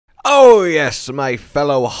Oh yes, my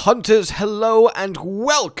fellow hunters, hello and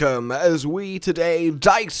welcome as we today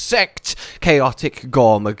dissect Chaotic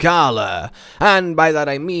Gore Magala. And by that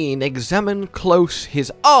I mean examine close his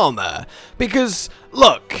armor, because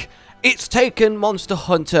look, it's taken Monster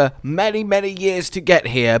Hunter many years to get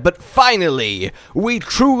here, but finally, we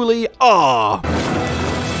truly are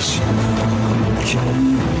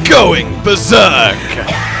going berserk!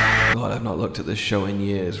 God, I've not looked at this show in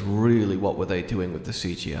years. Really, what were they doing with the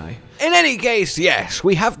CGI? In any case, yes,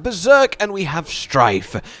 we have Berserk and we have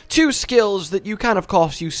Strife. Two skills that you can, of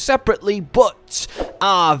course, use separately, but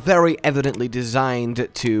are very evidently designed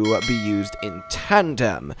to be used in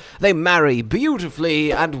tandem. They marry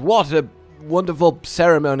beautifully, and what a wonderful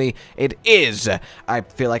ceremony it is. I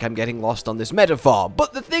feel like I'm getting lost on this metaphor,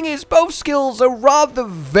 but the thing is, both skills are rather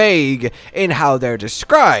vague in how they're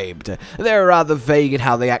described. They're rather vague in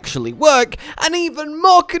how they actually work, and even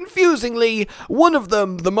more confusingly, one of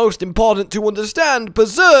them, the most important to understand,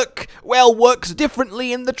 Berserk, well, works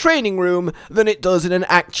differently in the training room than it does in an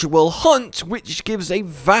actual hunt, which gives a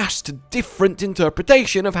vast different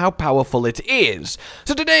interpretation of how powerful it is.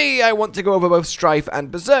 So today I want to go over both Strife and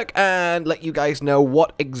Berserk and let you guys know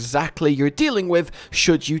what exactly you're dealing with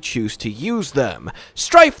should you choose to use them.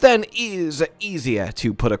 Strife then is easier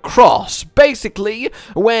to put across. Basically,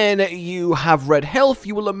 when you have red health,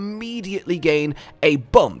 you will immediately gain a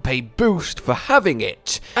bump, a boost for having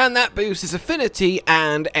it. And that boost is affinity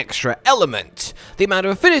and extra element. The amount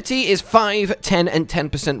of affinity is 5, 10, and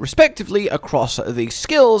 10% respectively across the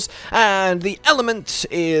skills, and the element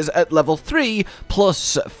is at level 3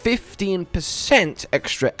 plus 15%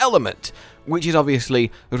 extra element, which is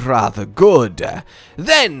obviously rather good.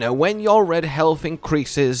 Then, when your red health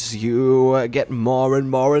increases, you get more and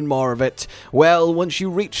more of it. Well, once you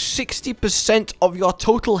reach 60% of your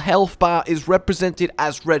total health bar is represented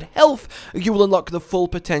as red health, you will unlock the full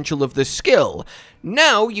potential of the skill.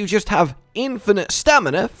 Now, you just have infinite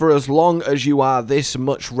stamina for as long as you are this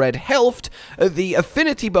much red health. The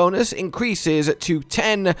affinity bonus increases to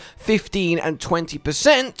 10, 15, and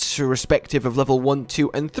 20%, respective of level 1,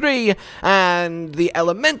 2, and 3, and the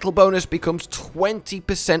elemental bonus becomes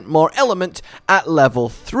 20% more element at level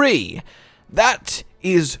 3. That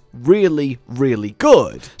is really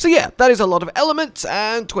good. So yeah, that is a lot of elements,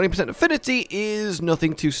 and 20% affinity is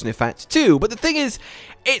nothing to sniff at too. But the thing is,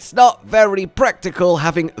 it's not very practical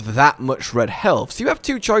having that much red health. So you have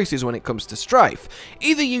two choices when it comes to Strife.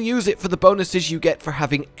 Either you use it for the bonuses you get for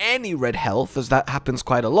having any red health, as that happens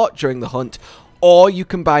quite a lot during the hunt, or you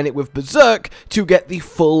combine it with Berserk to get the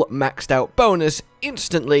full maxed out bonus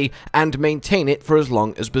instantly and maintain it for as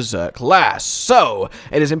long as Berserk lasts. So,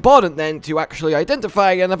 it is important then to actually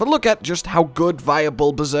identify and have a look at just how good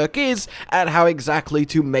viable Berserk is and how exactly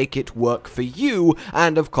to make it work for you,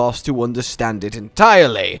 and of course to understand it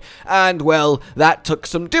entirely. And well, that took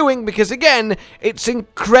some doing because again, it's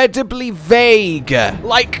incredibly vague.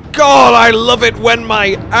 Like, God, I love it when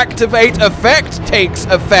my activate effect takes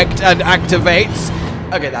effect and activates.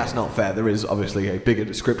 Okay, that's not fair. There is obviously a bigger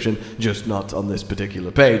description, just not on this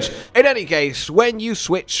particular page. In any case, when you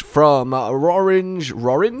switch from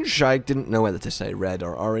orange, I didn't know whether to say red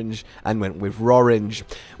or orange, and went with orange.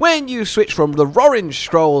 When you switch from the orange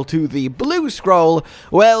scroll to the blue scroll,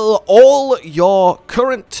 well, all your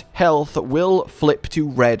current health will flip to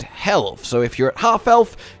red health. So if you're at half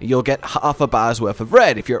health, you'll get half a bar's worth of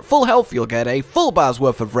red. If you're at full health, you'll get a full bar's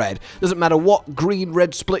worth of red. Doesn't matter what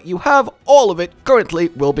green-red split you have, all of it currently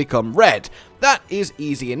will become red. That is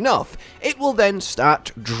easy enough. It will then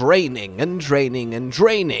start draining and draining and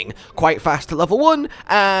draining, quite fast at level 1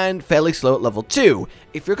 and fairly slow at level 2.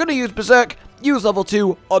 If you're going to use Berserk, use level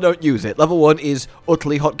 2 or don't use it. Level 1 is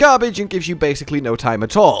utterly hot garbage and gives you basically no time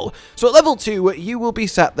at all. So at level 2, you will be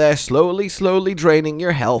sat there slowly draining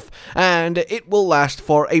your health, and it will last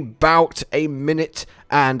for about a minute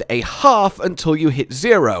and a half until you hit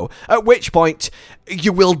 0, at which point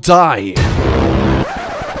you will die.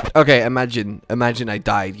 Okay, imagine I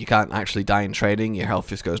died. You can't actually die in training. Your health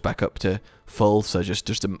just goes back up to full, so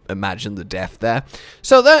just imagine the death there.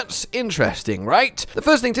 So that's interesting, right? The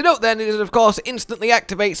first thing to note then is it of course instantly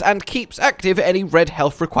activates and keeps active any red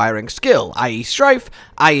health requiring skill, i.e. Strife,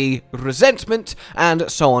 i.e. Resentment,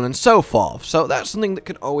 and so on and so forth. So that's something that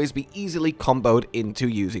can always be easily comboed into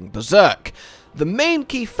using Berserk. The main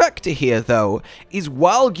key factor here, though, is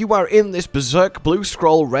while you are in this Berserk Blue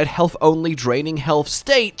Scroll red health only draining health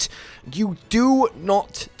state, you do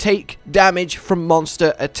not take damage from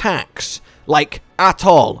monster attacks. Like, at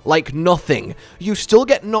all. Like, nothing. You still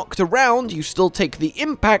get knocked around, you still take the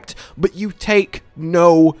impact, but you take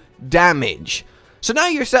no damage. So now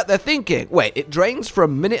you're sat there thinking, wait, it drains for a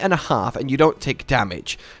minute and a half and you don't take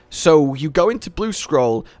damage. So you go into blue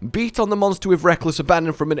scroll, beat on the monster with reckless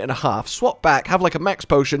abandon for a minute and a half, swap back, have like a max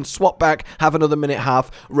potion, swap back, have another minute and a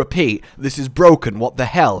half, repeat. This is broken, what the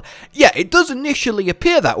hell? Yeah, it does initially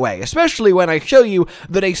appear that way, especially when I show you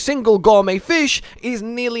that a single gourmet fish is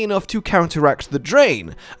nearly enough to counteract the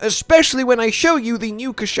drain. Especially when I show you the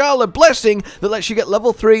new Kushala blessing that lets you get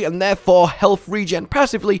level 3 and therefore health regen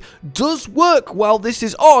passively does work while this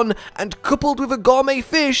is on, and coupled with a gourmet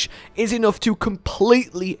fish is enough to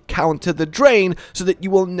completely counter the drain so that you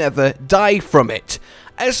will never die from it.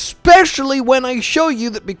 Especially when I show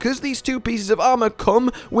you that because these two pieces of armor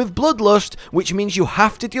come with Bloodlust, which means you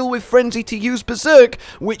have to deal with Frenzy to use Berserk,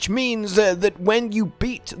 which means that when you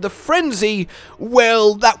beat the Frenzy,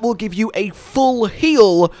 well, that will give you a full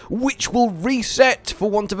heal, which will reset, for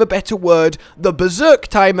want of a better word, the Berserk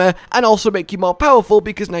timer, and also make you more powerful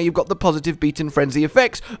because now you've got the positive beaten Frenzy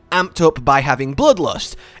effects amped up by having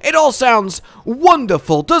Bloodlust. It all sounds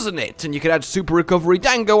wonderful, doesn't it? And you can add Super Recovery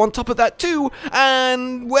Dango on top of that too,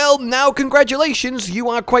 and well, now congratulations, you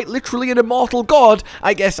are quite literally an immortal god.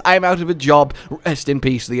 I guess I'm out of a job. Rest in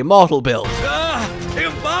peace, the immortal build.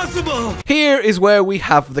 Impossible! Here is where we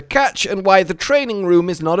have the catch and why the training room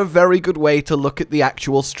is not a very good way to look at the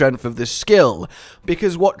actual strength of this skill.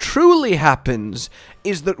 Because what truly happens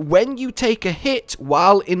is that when you take a hit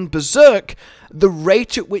while in Berserk, the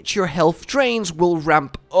rate at which your health drains will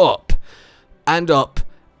ramp up. And up.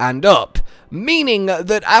 And up. Meaning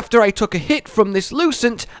that after I took a hit from this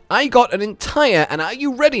Lucent, I got an entire, and are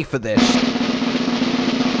you ready for this?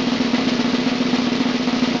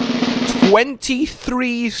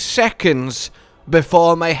 23 seconds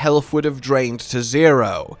before my health would have drained to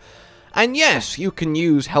 0. And yes, you can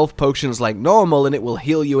use health potions like normal and it will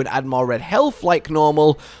heal you and add more red health like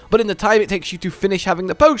normal, but in the time it takes you to finish having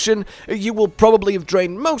the potion, you will probably have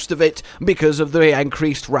drained most of it because of the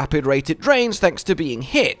increased rapid rate it drains thanks to being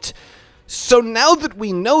hit. So now that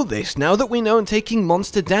we know this, now that we know taking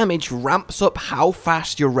monster damage ramps up how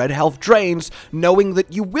fast your red health drains, knowing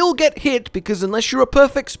that you will get hit, because unless you're a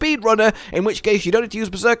perfect speedrunner, in which case you don't need to use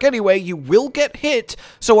Berserk anyway, you will get hit,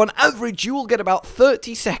 so on average you will get about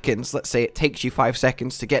 30 seconds, let's say it takes you 5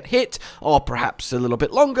 seconds to get hit, or perhaps a little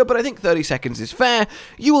bit longer, but I think 30 seconds is fair,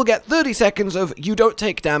 you will get 30 seconds of you don't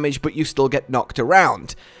take damage but you still get knocked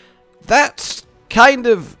around. That's kind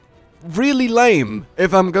of really lame,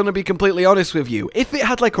 if I'm gonna be completely honest with you. If it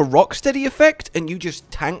had like a Rocksteady effect, and you just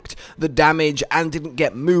tanked the damage and didn't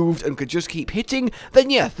get moved and could just keep hitting, then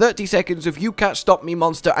yeah, 30 seconds of you can't stop me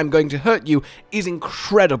monster, I'm going to hurt you, is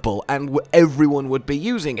incredible, and everyone would be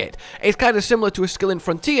using it. It's kind of similar to a skill in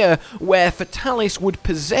Frontier, where Fatalis would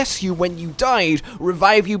possess you when you died,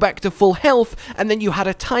 revive you back to full health, and then you had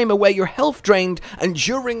a timer where your health drained, and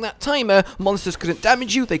during that timer, monsters couldn't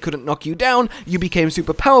damage you, they couldn't knock you down, you became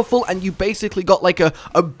super powerful, and you basically got like a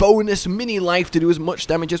bonus mini life to do as much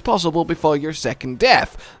damage as possible before your second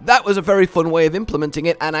death. That was a very fun way of implementing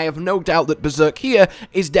it, and I have no doubt that Berserk here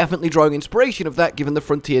is definitely drawing inspiration of that, given the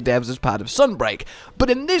Frontier devs as part of Sunbreak. But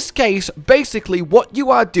in this case, basically what you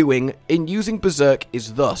are doing in using Berserk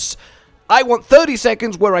is thus. I want 30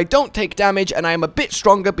 seconds where I don't take damage and I am a bit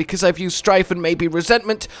stronger because I've used Strife and maybe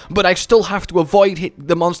Resentment, but I still have to avoid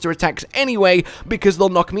the monster attacks anyway because they'll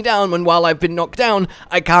knock me down, and while I've been knocked down,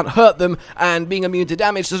 I can't hurt them, and being immune to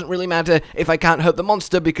damage doesn't really matter if I can't hurt the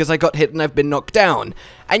monster because I got hit and I've been knocked down.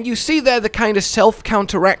 And you see there the kind of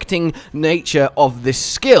self-counteracting nature of this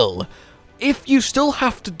skill. If you still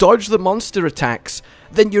have to dodge the monster attacks,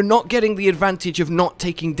 then you're not getting the advantage of not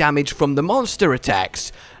taking damage from the monster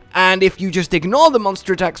attacks. And if you just ignore the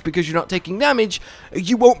monster attacks because you're not taking damage,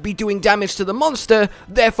 you won't be doing damage to the monster,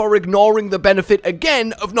 therefore ignoring the benefit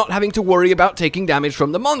again of not having to worry about taking damage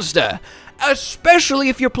from the monster. Especially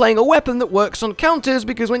if you're playing a weapon that works on counters,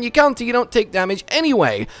 because when you counter you don't take damage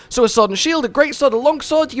anyway. So a sword and shield, a great sword, a long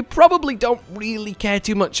sword, you probably don't really care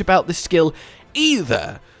too much about this skill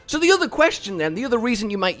either. So the other question then, the other reason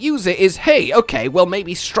you might use it is, hey, okay, well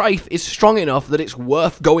maybe Strife is strong enough that it's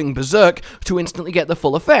worth going Berserk to instantly get the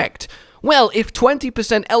full effect. Well, if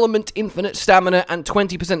 20% element, infinite stamina, and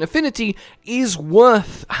 20% affinity is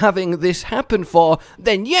worth having this happen for,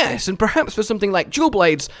 then yes, and perhaps for something like Dual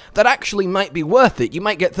Blades, that actually might be worth it. You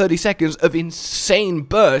might get 30 seconds of insane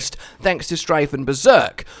burst thanks to Strife and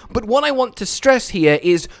Berserk. But what I want to stress here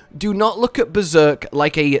is, do not look at Berserk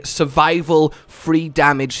like a survival free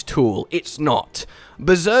damage tool. It's not.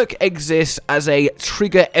 Berserk exists as a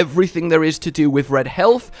trigger everything there is to do with red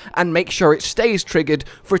health, and make sure it stays triggered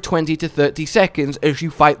for 20 to 30 seconds as you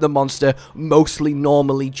fight the monster mostly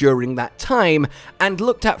normally during that time. And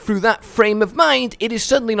looked at through that frame of mind, it is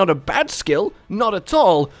certainly not a bad skill, not at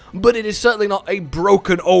all, but it is certainly not a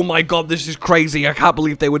broken, oh my god, this is crazy, I can't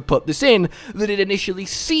believe they would put this in, that it initially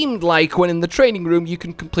seemed like when in the training room you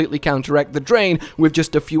can completely counteract the drain with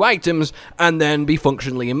just a few items and then be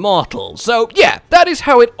functionally immortal. So yeah, that is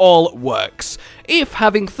how it all works. If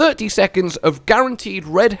having 30 seconds of guaranteed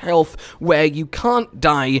red health where you can't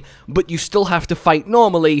die, but you still have to fight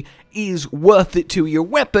normally, is worth it to your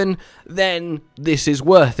weapon, then this is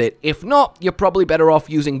worth it. If not, you're probably better off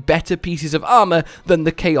using better pieces of armor than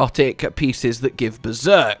the chaotic pieces that give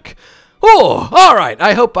Berserk. Oh, alright,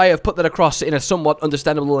 I hope I have put that across in a somewhat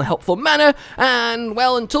understandable and helpful manner, and,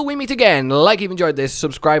 well, until we meet again, like if you've enjoyed this,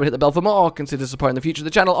 subscribe and hit the bell for more, consider supporting the future of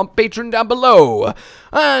the channel on Patreon down below,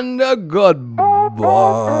 and goodbye.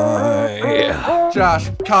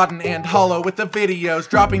 Josh, Cotton, and Hollow with the videos,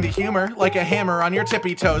 dropping the humor like a hammer on your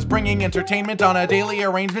tippy toes, bringing entertainment on a daily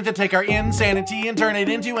arrangement to take our insanity and turn it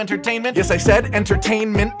into entertainment. Yes, I said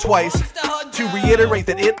entertainment twice, to reiterate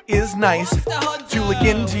that it is nice, to look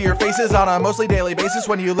into your faces on a mostly daily basis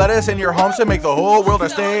when you let us in your homes to make the whole world a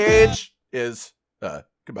stage.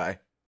 Goodbye.